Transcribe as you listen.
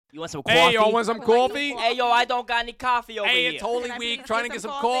You want some coffee? Hey, y'all want some I would like coffee? some Hey, yo, I don't got any coffee over Hey, here. it's Holy Can I Week, please trying to get get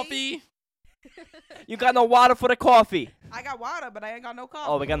some some coffee. You got no water for the coffee? I got water, but I ain't got no coffee.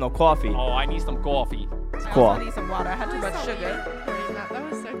 Oh, we got no coffee. Oh, I need some coffee. I cool. also need some water. I had too much sugar. That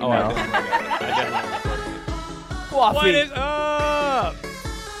was so cute. Oh, Well. Coffee. What is up?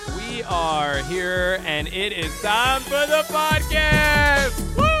 We are here, and it is time for the podcast.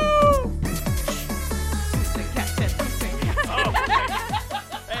 Woo!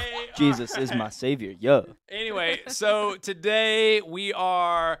 Hey, Jesus is my savior. Yo. Anyway, so today we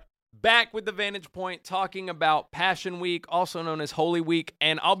are back with the Vantage Point talking about Passion Week, also known as Holy Week.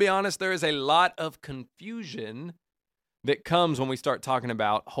 And I'll be honest, there is a lot of confusion that comes when we start talking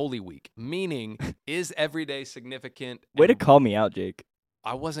about Holy Week, meaning is every day significant? Way to And call me out, Jake.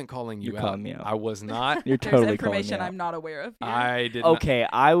 I wasn't calling you You're out. calling me out. I was not. You're There's totally calling me information out. I'm not aware of. Here. I did not. Okay,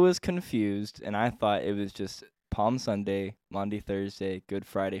 I was confused, and I thought it was just Palm Sunday, Monday, Thursday, Good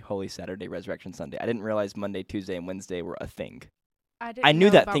Friday, Holy Saturday, Resurrection Sunday. I didn't realize Monday, Tuesday, and Wednesday were a thing. didn't I knew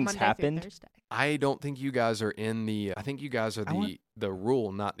know that about things Monday through happened. Thursday. I don't think you guys are in the. I think you guys are I want- the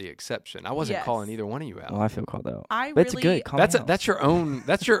rule, not the exception. I wasn't Yes. calling either one of you out. Well, I feel called out. I But it's really, good. Call That's me out. that's your own.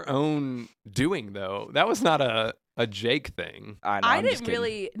 That's your own doing, though. That was not a Jake thing. I know, I I'm just didn't kidding.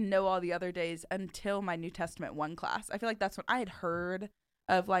 really know all the other days until my New Testament 1 class. I feel like that's when I had heard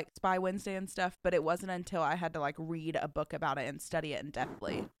of like Spy Wednesday and stuff, but it wasn't until I had to like read a book about it and study it in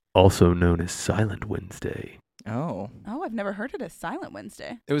depthly. Also known as Silent Wednesday. Oh. Oh, I've never heard it as Silent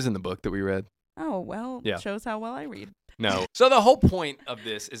Wednesday. It was in the book that we read. Oh, well, Yeah. shows how well I read. No. So the whole point of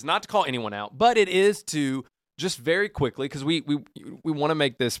this is not to call anyone out, but it is to just very quickly, because we want to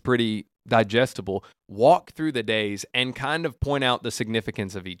make this pretty digestible, walk through the days and kind of point out the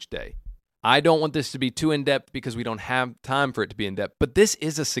significance of each day. I don't want this to be too in-depth because we don't have time for it to be in-depth, but this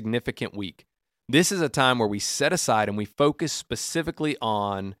is a significant week. This is a time where we set aside and we focus specifically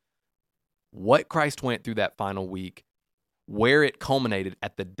on what Christ went through that final week, where it culminated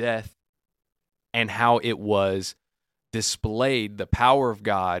at the death, and how it was displayed the power of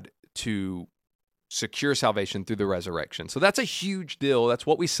God to secure salvation through the resurrection. So that's a huge deal. That's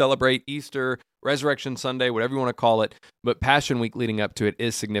what we celebrate, Easter, Resurrection Sunday, whatever you want to call it. But Passion Week leading up to it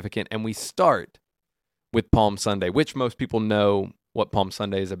is significant. And we start with Palm Sunday, which most people know what Palm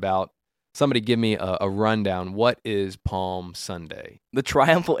Sunday is about. Somebody give me a rundown. What is Palm Sunday? The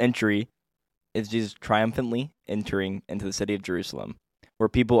triumphal entry is Jesus triumphantly entering into the city of Jerusalem, where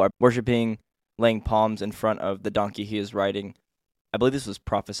people are worshiping, laying palms in front of the donkey he is riding. I believe this was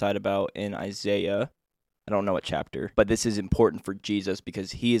prophesied about in Isaiah. I don't know what chapter, but this is important for Jesus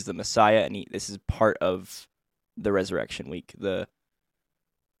because he is the Messiah, and this is part of the resurrection week. The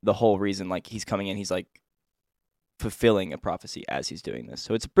whole reason, like, he's coming in, he's like fulfilling a prophecy as he's doing this.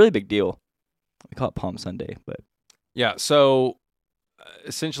 So it's a really big deal. We call it Palm Sunday, but Yeah, so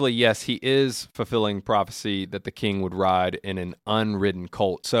essentially, yes, he is fulfilling prophecy that the king would ride in an unridden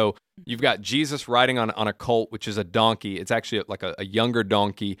colt. So you've got Jesus riding on a colt, which is a donkey. It's actually like a younger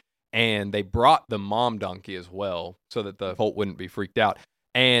donkey, and they brought the mom donkey as well so that the colt wouldn't be freaked out.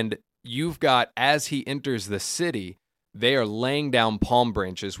 And you've got, as he enters the city, they are laying down palm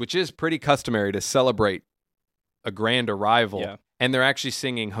branches, which is pretty customary to celebrate a grand arrival. Yeah. And they're actually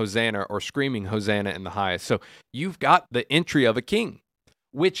singing Hosanna or screaming Hosanna in the highest. So you've got the entry of a king,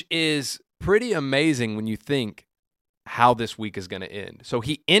 which is pretty amazing when you think how this week is going to end. So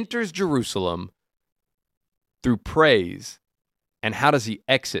he enters Jerusalem through praise. And how does he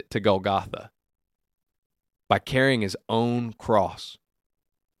exit to Golgotha? By carrying his own cross.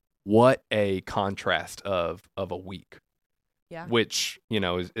 What a contrast of a week. Yeah. Which,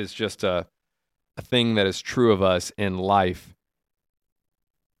 is just a thing that is true of us in life.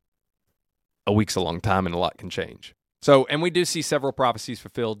 A week's a long time and a lot can change. So, and we do see several prophecies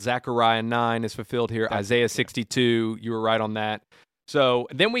fulfilled. Zechariah 9 is fulfilled here. Isaiah 62, you were right on that. So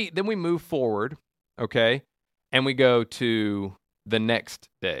then we move forward, okay, and we go to the next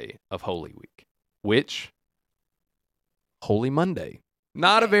day of Holy Week, which Holy Monday.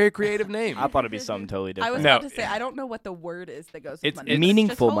 Not a very creative name. I thought it'd be something totally I different. was No. about to say, I don't know what the word is that goes with It's- Monday. it's- It's just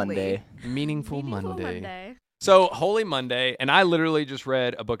Meaningful holy. Monday. Meaningful Monday. Monday. So Holy Monday, and I literally just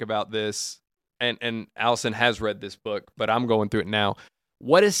read a book about this, and Allison has read this book, but I'm going through it now.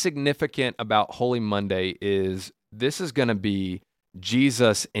 What is significant about Holy Monday is this is going to be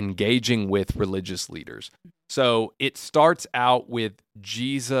Jesus engaging with religious leaders. So it starts out with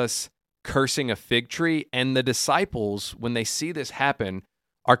Jesus cursing a fig tree, and the disciples, when they see this happen,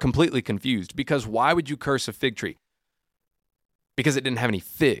 are completely confused because why would you curse a fig tree? Because it didn't have any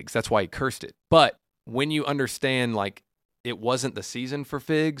figs. That's why he cursed it. But when you understand, like, it wasn't the season for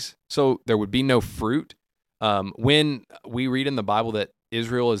figs, so there would be no fruit. When we read in the Bible that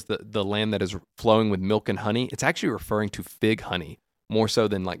Israel is the land that is flowing with milk and honey, it's actually referring to fig honey more so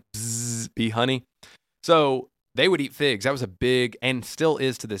than like bee honey. So they would eat figs. That was a big, and still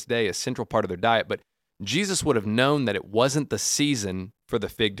is to this day, a central part of their diet. But Jesus would have known that it wasn't the season for the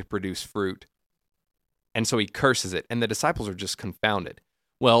fig to produce fruit. And so he curses it. And the disciples are just confounded.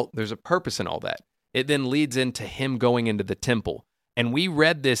 Well, there's a purpose in all that. It then leads into him going into the temple. And we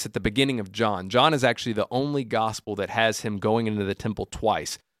read this at the beginning of John. John is actually the only gospel that has him going into the temple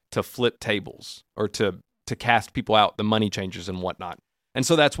twice to flip tables or to cast people out, the money changers and whatnot. And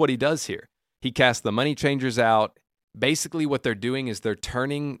so that's what he does here. He casts the money changers out. Basically, what they're doing is they're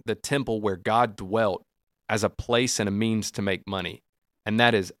turning the temple where God dwelt as a place and a means to make money. And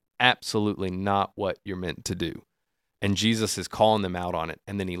that is absolutely not what you're meant to do. And Jesus is calling them out on it.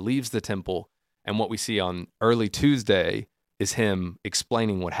 And then he leaves the temple. And what we see on early Tuesday is him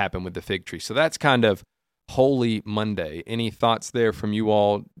explaining what happened with the fig tree. So that's kind of Holy Monday. Any thoughts there from you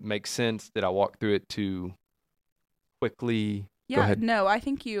all? Make sense? Did I walk through it too quickly? Go Yeah, ahead. no, I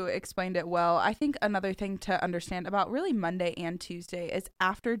think you explained it well. I think another thing to understand about really Monday and Tuesday is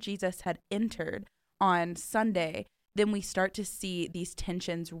after Jesus had entered on Sunday, then we start to see these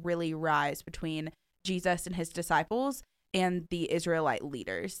tensions really rise between Jesus and his disciples and the Israelite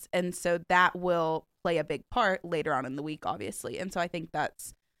leaders. And so that will play a big part later on in the week, obviously. And so I think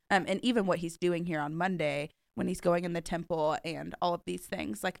that's, and even what he's doing here on Monday, when he's going in the temple and all of these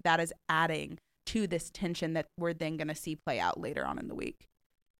things, like that is adding to this tension that we're then going to see play out later on in the week.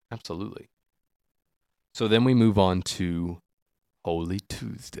 Absolutely. So then we move on to Holy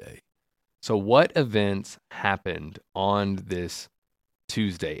Tuesday. So what events happened on this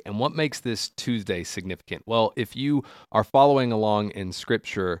Tuesday, and what makes this Tuesday significant? Well, if you are following along in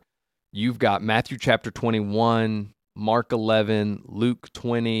Scripture, you've got Matthew chapter 21, Mark 11, Luke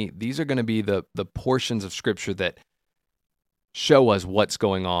 20. These are going to be the portions of Scripture that show us what's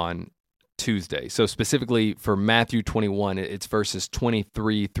going on Tuesday. So specifically for Matthew 21, it's verses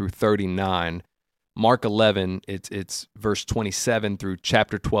 23 through 39. Mark 11, it's verse 27 through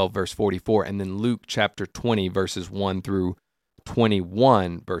chapter 12, verse 44. And then Luke chapter 20, verses 1 through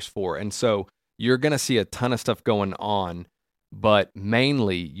 21, verse 4. And so you're going to see a ton of stuff going on, but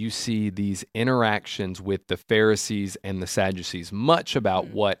mainly you see these interactions with the Pharisees and the Sadducees, much about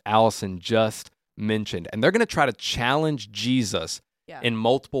what Allison just mentioned. And they're going to try to challenge Jesus in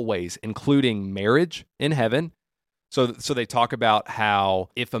multiple ways, including marriage in heaven. So they talk about how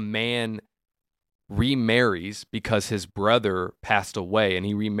if a man remarries because his brother passed away and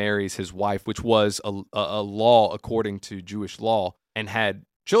he remarries his wife, which was a law according to Jewish law, and had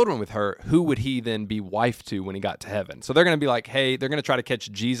children with her, who would he then be wife to when he got to heaven? So they're going to be like, hey, they're going to try to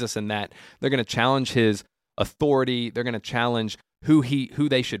catch Jesus in that. They're going to challenge his authority. They're going to challenge who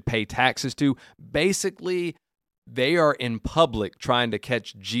they should pay taxes to. Basically, they are in public trying to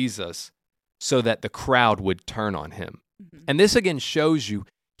catch Jesus so that the crowd would turn on him. Mm-hmm. And this again shows you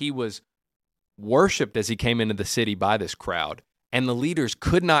he was worshipped as he came into the city by this crowd, and the leaders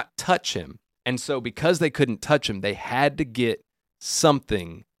could not touch him. And so because they couldn't touch him, they had to get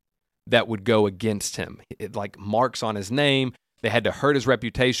something that would go against him, like marks on his name. They had to hurt his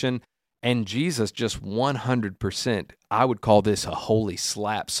reputation. And Jesus just 100%, I would call this a holy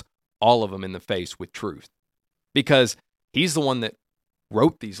slaps all of them in the face with truth. Because he's the one that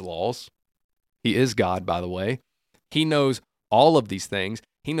wrote these laws. He is God, by the way. He knows all of these things.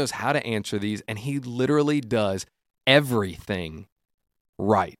 He knows how to answer these, and he literally does everything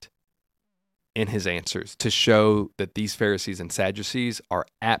right in his answers to show that these Pharisees and Sadducees are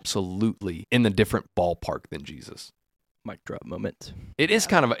absolutely in the different ballpark than Jesus. Mic drop moment. It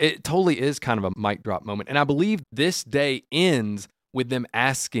totally is kind of a mic drop moment. And I believe this day ends with them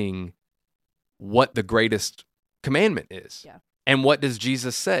asking what the greatest commandment is. Yeah. And what does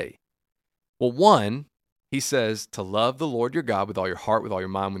Jesus say? Well, one, he says to love the Lord your God with all your heart, with all your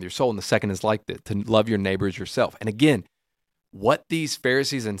mind, with your soul. And the second is like that, to love your neighbor as yourself. And again, what these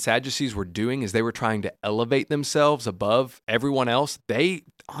Pharisees and Sadducees were doing is they were trying to elevate themselves above everyone else. They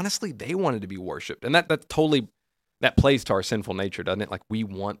wanted to be worshiped. And that plays to our sinful nature, doesn't it? Like, we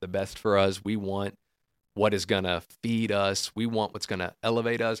want the best for us. We want what is going to feed us. We want what's going to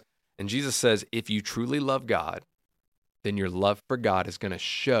elevate us. And Jesus says, if you truly love God, then your love for God is going to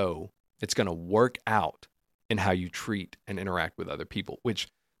show, it's going to work out in how you treat and interact with other people, which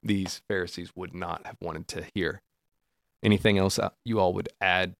these Pharisees would not have wanted to hear. Anything else you all would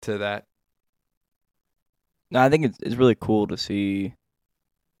add to that? No, I think it's really cool to see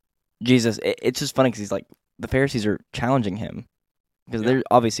Jesus. It's just funny because he's like, the Pharisees are challenging him because they're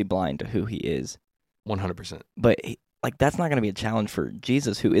obviously blind to who he is. 100%. But that's not going to be a challenge for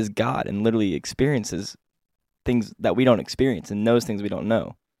Jesus, who is God and literally experiences things that we don't experience and knows things we don't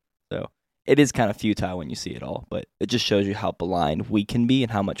know. So it is kind of futile when you see it all, but it just shows you how blind we can be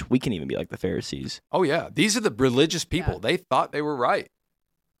and how much we can even be like the Pharisees. Oh, yeah. These are the religious people. Yeah. They thought they were right.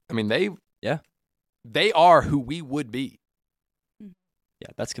 I mean, they are who we would be Yeah,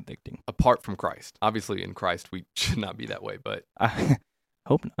 that's convicting. apart from Christ. Obviously, in Christ, we should not be that way, but I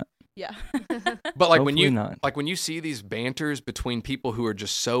hope not. Yeah. but like when Hopefully you not. like when you see these banters between people who are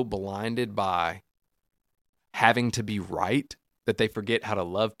just so blinded by having to be right that they forget how to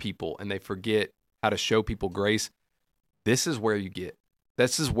love people and they forget how to show people grace, this is where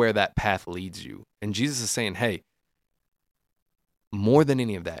that path leads you. And Jesus is saying, hey, more than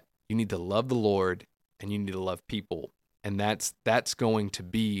any of that, you need to love the Lord and you need to love people. And that's going to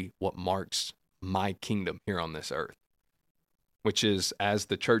be what marks my kingdom here on this earth, which is, as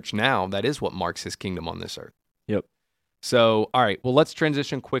the church now, that is what marks his kingdom on this earth. Yep. So, all right, well, let's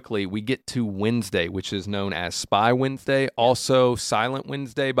transition quickly. We get to Wednesday, which is known as Spy Wednesday, also Silent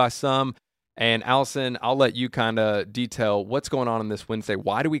Wednesday by some. And Allison, I'll let you kind of detail what's going on this Wednesday.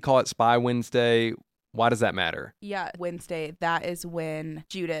 Why do we call it Spy Wednesday? Why does that matter? Yeah, Wednesday, that is when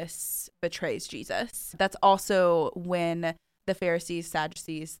Judas betrays Jesus. That's also when the Pharisees,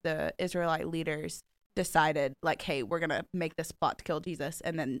 Sadducees, the Israelite leaders decided, like, hey, we're going to make this plot to kill Jesus.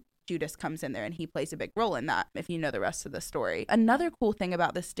 And then Judas comes in there and he plays a big role in that, if you know the rest of the story. Another cool thing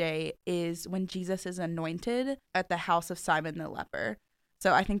about this day is when Jesus is anointed at the house of Simon the leper.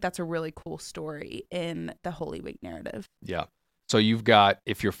 So I think that's a really cool story in the Holy Week narrative. Yeah. So you've got,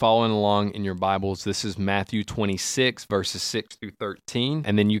 if you're following along in your Bibles, this is Matthew 26, verses 6 through 13.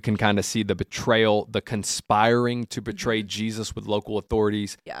 And then you can kind of see the betrayal, the conspiring to betray Jesus with local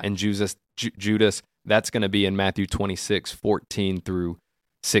authorities and Judas. That's going to be in Matthew 26, 14 through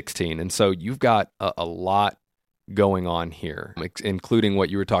 16. And so you've got a lot going on here, including what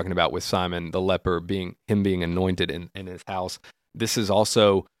you were talking about with Simon the leper, being anointed in his house. This is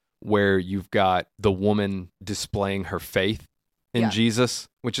also where you've got the woman displaying her faith in Jesus,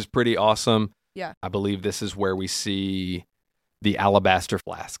 which is pretty awesome. Yeah. I believe this is where we see the alabaster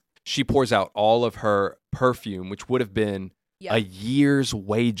flask. She pours out all of her perfume, which would have been a year's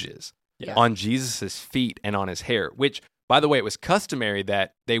wages on Jesus's feet and on his hair, which, by the way, it was customary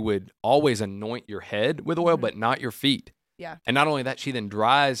that they would always anoint your head with oil, but not your feet. Yeah. And not only that, she then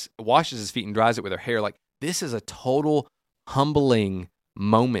washes his feet and dries it with her hair. Like, this is a total humbling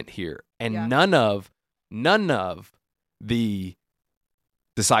moment here. And none of the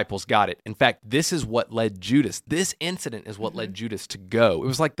disciples got it. In fact, this is what led Judas. This incident is what led Judas to go. It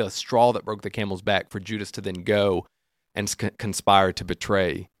was like the straw that broke the camel's back for Judas to then go and conspire to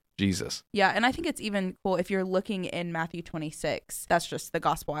betray Jesus. Yeah, and I think it's even cool if you're looking in Matthew 26. That's just the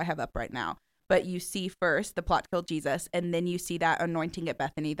gospel I have up right now. But you see first the plot to kill Jesus, and then you see that anointing at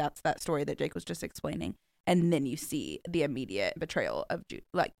Bethany. That's that story that Jake was just explaining. And then you see the immediate betrayal of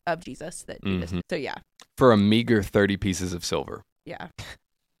Jesus. That Judas. So yeah, for a meager 30 pieces of silver. Yeah,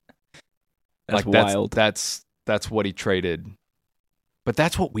 that's wild. That's what he traded. But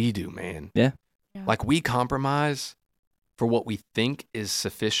that's what we do, man. Yeah. Like, we compromise for what we think is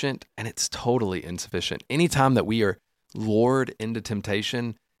sufficient, and it's totally insufficient. Anytime that we are lured into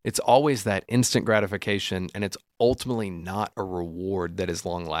temptation, it's always that instant gratification, and it's ultimately not a reward that is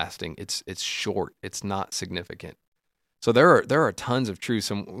long-lasting. It's short. It's not significant. So there are tons of truths,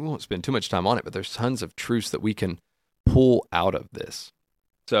 and we won't spend too much time on it, but there's tons of truths that we can pull out of this.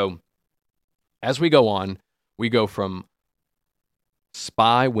 So as we go on, we go from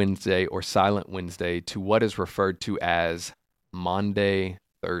Spy Wednesday or Silent Wednesday to what is referred to as Maundy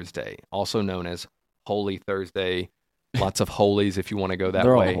Thursday, also known as Holy Thursday. Lots of holies if you want to go that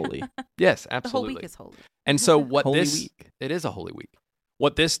They're way. all holy. Yes, the absolutely. whole week is holy. And so what Holy this week. It is a holy week.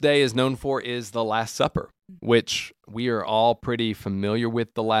 What this day is known for is the Last Supper, which we are all pretty familiar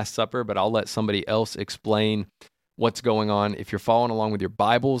with the Last Supper, but I'll let somebody else explain what's going on. If you're following along with your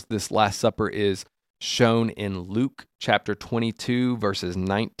Bibles, this Last Supper is shown in Luke chapter 22, verses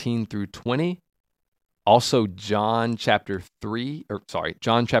 19 through 20. Also John chapter 13,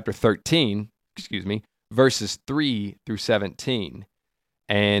 verses 3 through 17.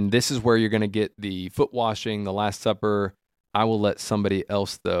 And this is where you're going to get the foot washing, the Last Supper. I will let somebody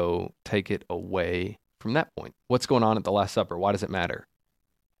else, though, take it away from that point. What's going on at the Last Supper? Why does it matter?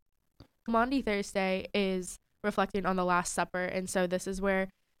 Maundy Thursday is reflecting on the Last Supper, and so this is where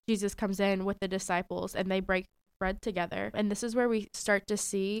Jesus comes in with the disciples, and they break bread together. And this is where we start to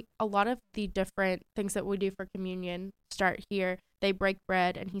see a lot of the different things that we do for communion start here. They break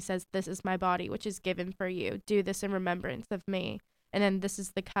bread, and he says, "This is my body, which is given for you. Do this in remembrance of me." And then this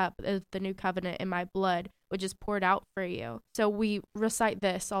is the cup of the new covenant in my blood, which is poured out for you. So we recite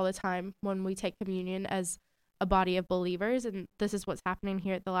this all the time when we take communion as a body of believers. And this is what's happening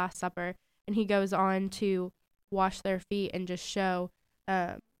here at the Last Supper. And he goes on to wash their feet and just show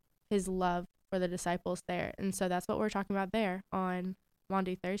his love for the disciples there. And so that's what we're talking about there on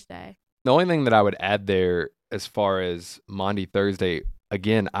Maundy Thursday. The only thing that I would add there as far as Maundy Thursday,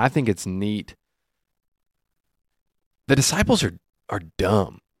 again, I think it's neat. The disciples are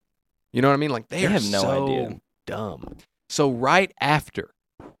dumb. You know what I mean? Like they have no idea. Dumb. So right after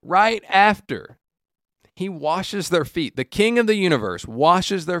he washes their feet, the King of the universe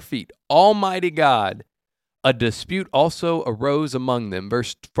washes their feet, Almighty God, a dispute also arose among them.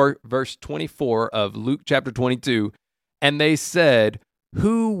 Verse 24 of Luke chapter 22, and they said,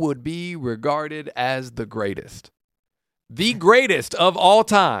 who would be regarded as the greatest? The greatest of all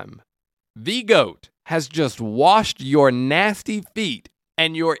time, the GOAT, has just washed your nasty feet,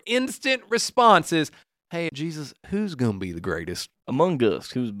 and your instant response is, hey, Jesus, who's going to be the greatest? Among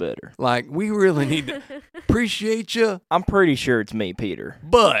us, who's better? Like, we really need to appreciate you. I'm pretty sure it's me, Peter.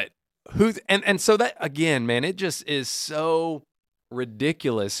 But who's and so that, again, man, it just is so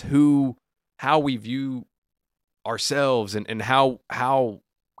ridiculous how we view ourselves and how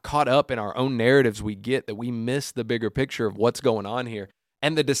caught up in our own narratives we get that we miss the bigger picture of what's going on here.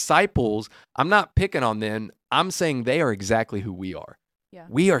 And the disciples, I'm not picking on them. I'm saying they are exactly who we are. Yeah.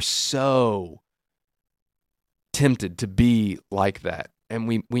 We are so tempted to be like that. And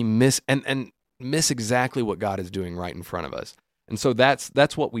we miss and miss exactly what God is doing right in front of us. And so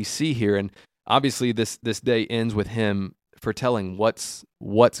that's what we see here. And obviously this day ends with him foretelling what's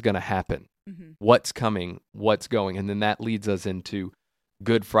going to happen, what's coming, what's going. And then that leads us into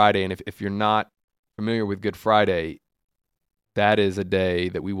Good Friday. And if you're not familiar with Good Friday, that is a day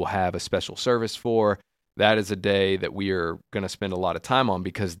that we will have a special service for. That is a day that we are going to spend a lot of time on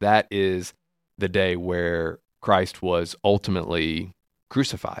because that is the day where Christ was ultimately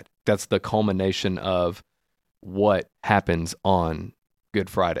crucified. That's the culmination of what happens on Good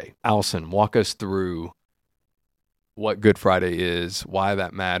Friday. Allison, walk us through what Good Friday is, why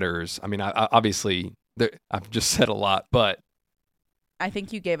that matters. I mean, obviously, I've just said a lot, but I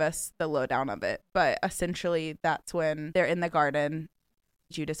think you gave us the lowdown of it, but essentially that's when they're in the garden.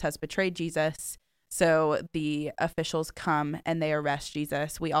 Judas has betrayed Jesus. So the officials come and they arrest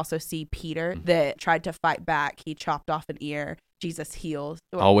Jesus. We also see Peter that tried to fight back. He chopped off an ear. Jesus heals.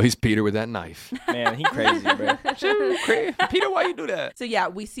 Always Peter with that knife. Man, he crazy, bro. Peter, why you do that? So yeah,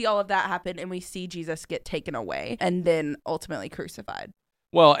 we see all of that happen and we see Jesus get taken away and then ultimately crucified.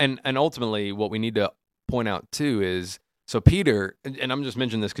 Well, and ultimately what we need to point out too is, so Peter, and I'm just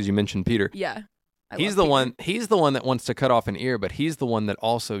mentioning this because you mentioned Peter. Yeah. He's the one that wants to cut off an ear, but he's the one that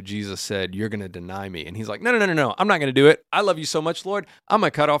also Jesus said, you're going to deny me. And he's like, no, I'm not going to do it. I love you so much, Lord. I'm going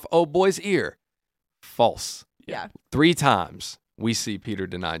to cut off old boy's ear. False. Yeah. 3 times we see Peter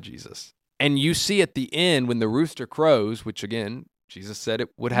deny Jesus. And you see at the end when the rooster crows, which again, Jesus said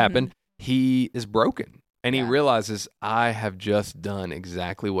it would happen, he is broken. And he realizes, I have just done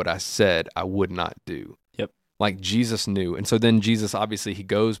exactly what I said I would not do. Yep. Like Jesus knew. And so then Jesus, obviously, he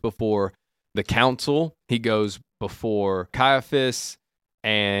goes before the council, he goes before Caiaphas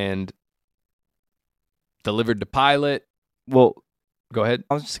and delivered to Pilate. Well, go ahead.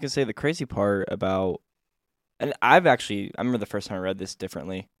 I was just going to say the crazy part about, and I remember the first time I read this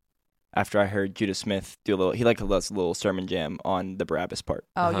differently after I heard Judah Smith do a little sermon jam on the Barabbas part.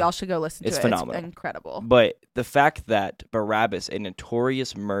 Oh, y'all should go listen to it. It's phenomenal. It's incredible. But the fact that Barabbas, a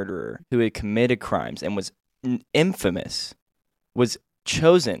notorious murderer who had committed crimes and was infamous, was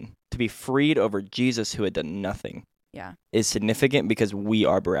chosen to be freed over Jesus who had done nothing is significant because we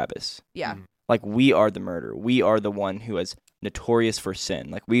are Barabbas. Yeah. Like, we are the murderer. We are the one who is notorious for sin.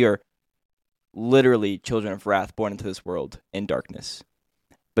 Like, we are literally children of wrath born into this world in darkness.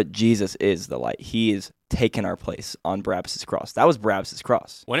 But Jesus is the light. He is taking our place on Barabbas' cross. That was Barabbas'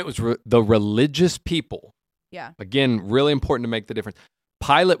 cross. When it was the religious people, again, really important to make the difference.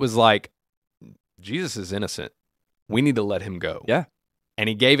 Pilate was like, Jesus is innocent. We need to let him go. Yeah. And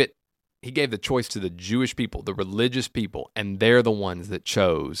he gave the choice to the Jewish people, the religious people, and they're the ones that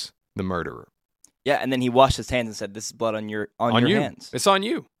chose the murderer. Yeah, and then he washed his hands and said, "This is blood on your hands. It's on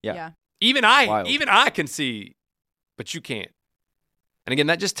you." Yeah. Even I can see, but you can't. And again,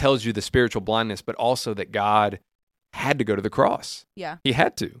 that just tells you the spiritual blindness, but also that God had to go to the cross. Yeah. He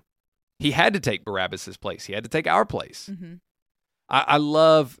had to. He had to take Barabbas' place. He had to take our place. Mm-hmm. I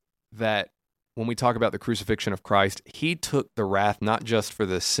love that when we talk about the crucifixion of Christ, he took the wrath not just for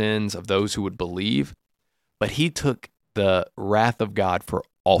the sins of those who would believe, but he took the wrath of God for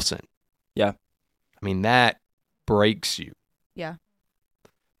all sin. Yeah. I mean, that breaks you. Yeah.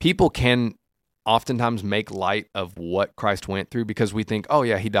 People can oftentimes make light of what Christ went through because we think, oh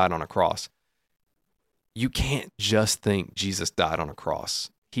yeah, he died on a cross. you can't just think Jesus died on a cross.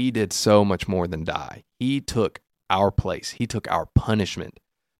 He did so much more than die. He took our place. He took our punishment.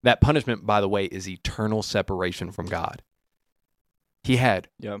 That punishment, by the way, is eternal separation from God. He had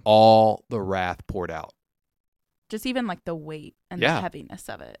all the wrath poured out. Just even like the weight and the heaviness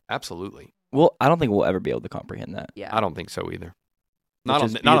of it. Absolutely. Well, I don't think we'll ever be able to comprehend that. Yeah. I don't think so either. Not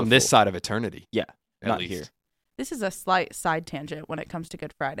on this side of eternity. Yeah, at least. here. This is a slight side tangent when it comes to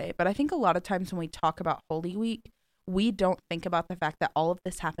Good Friday, but I think a lot of times when we talk about Holy Week, we don't think about the fact that all of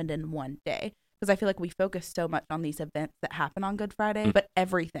this happened in one day. Because I feel like we focus so much on these events that happen on Good Friday, but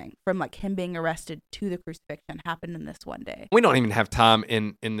everything from like him being arrested to the crucifixion happened in this one day. We don't even have time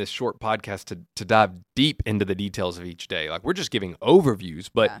in this short podcast to dive deep into the details of each day. Like, we're just giving overviews,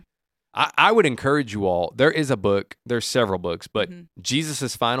 but I would encourage you all. There is a book, there's several books, but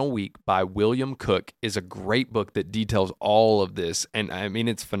Jesus' Final Week by William Cook is a great book that details all of this. And I mean,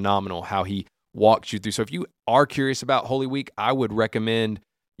 it's phenomenal how he walks you through. So if you are curious about Holy Week, I would recommend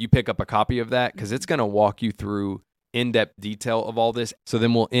you pick up a copy of that because it's going to walk you through in-depth detail of all this. So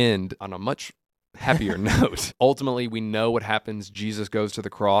then we'll end on a much happier note. Ultimately, we know what happens. Jesus goes to the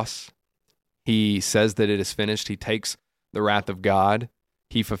cross. He says that it is finished. He takes the wrath of God.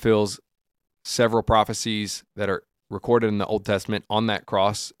 He fulfills several prophecies that are recorded in the Old Testament on that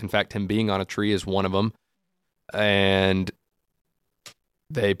cross. In fact, him being on a tree is one of them. And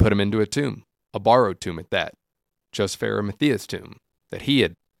they put him into a tomb, a borrowed tomb at that, Joseph Arimathea's tomb that he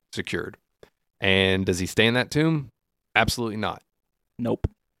had secured. And does he stay in that tomb? Absolutely not. Nope.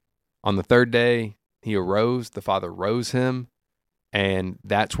 On the third day, he arose. The Father rose him. And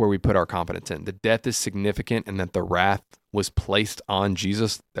that's where we put our confidence in. The death is significant and that the wrath was placed on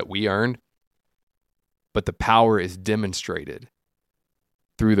Jesus that we earned. But the power is demonstrated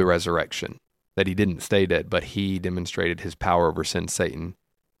through the resurrection, that he didn't stay dead, but he demonstrated his power over sin, Satan,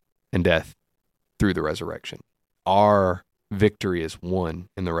 and death through the resurrection. Our victory is won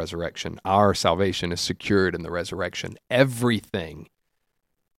in the resurrection. Our salvation is secured in the resurrection. Everything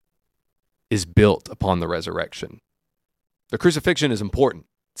is built upon the resurrection. The crucifixion is important,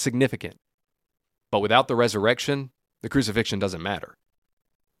 significant. But without the resurrection, the crucifixion doesn't matter.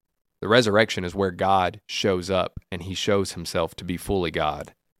 The resurrection is where God shows up, and he shows himself to be fully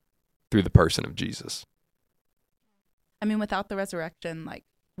God through the person of Jesus. I mean, without the resurrection, like,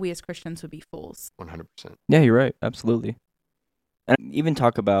 we as Christians would be fools. 100%. Yeah, you're right. Absolutely. And even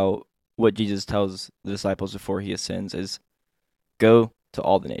talk about what Jesus tells the disciples before he ascends is go to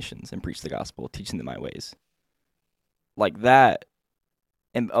all the nations and preach the gospel, teaching them my ways. Like that,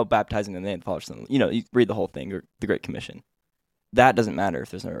 and baptizing them and followers them. You know, you read the whole thing, or the Great Commission. That doesn't matter if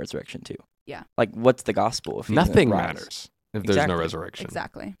there's no resurrection too. Yeah. Like, what's the gospel if nothing matters if there's no Exactly. resurrection?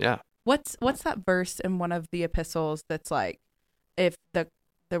 Exactly. Yeah. What's that verse in one of the epistles that's like, if the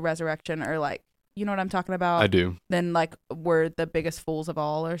resurrection, or like, you know what I'm talking about? I do. Then like we're the biggest fools of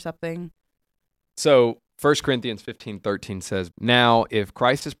all or something. So 1 Corinthians 15:13 says, "Now, if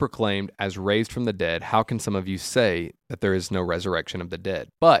Christ is proclaimed as raised from the dead, how can some of you say that there is no resurrection of the dead?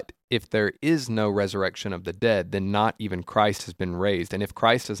 But if there is no resurrection of the dead, then not even Christ has been raised. And if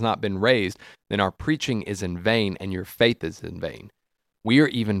Christ has not been raised, then our preaching is in vain and your faith is in vain. We are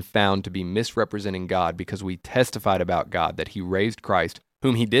even found to be misrepresenting God because we testified about God that he raised Christ,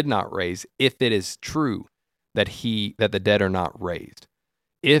 whom he did not raise, if it is true that the dead are not raised.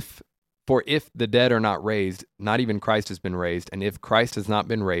 For if the dead are not raised, not even Christ has been raised. And if Christ has not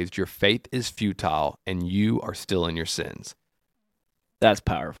been raised, your faith is futile and you are still in your sins." That's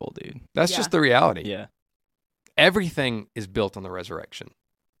powerful, dude. That's just the reality. Yeah. Everything is built on the resurrection.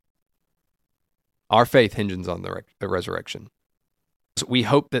 Our faith hinges on the resurrection. So we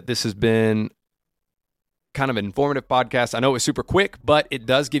hope that this has been kind of an informative podcast. I know it was super quick, but it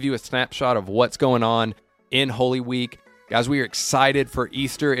does give you a snapshot of what's going on in Holy Week. Guys, we are excited for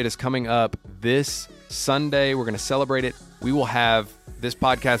Easter. It is coming up this Sunday. We're going to celebrate it. We will have, this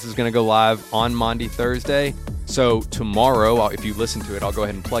podcast is going to go live on Maundy Thursday. So tomorrow, if you listen to it, I'll go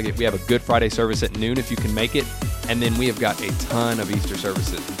ahead and plug it. We have a Good Friday service at noon if you can make it. And then we have got a ton of Easter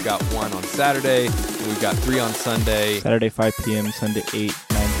services. We've got one on Saturday, and we've got 3 on Sunday. Saturday 5 p.m., Sunday 8,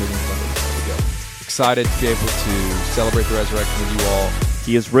 9:30, and Sunday. Excited to be able to celebrate the resurrection with you all.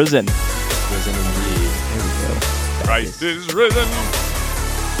 He is risen. Risen indeed. There we go. Christ is risen.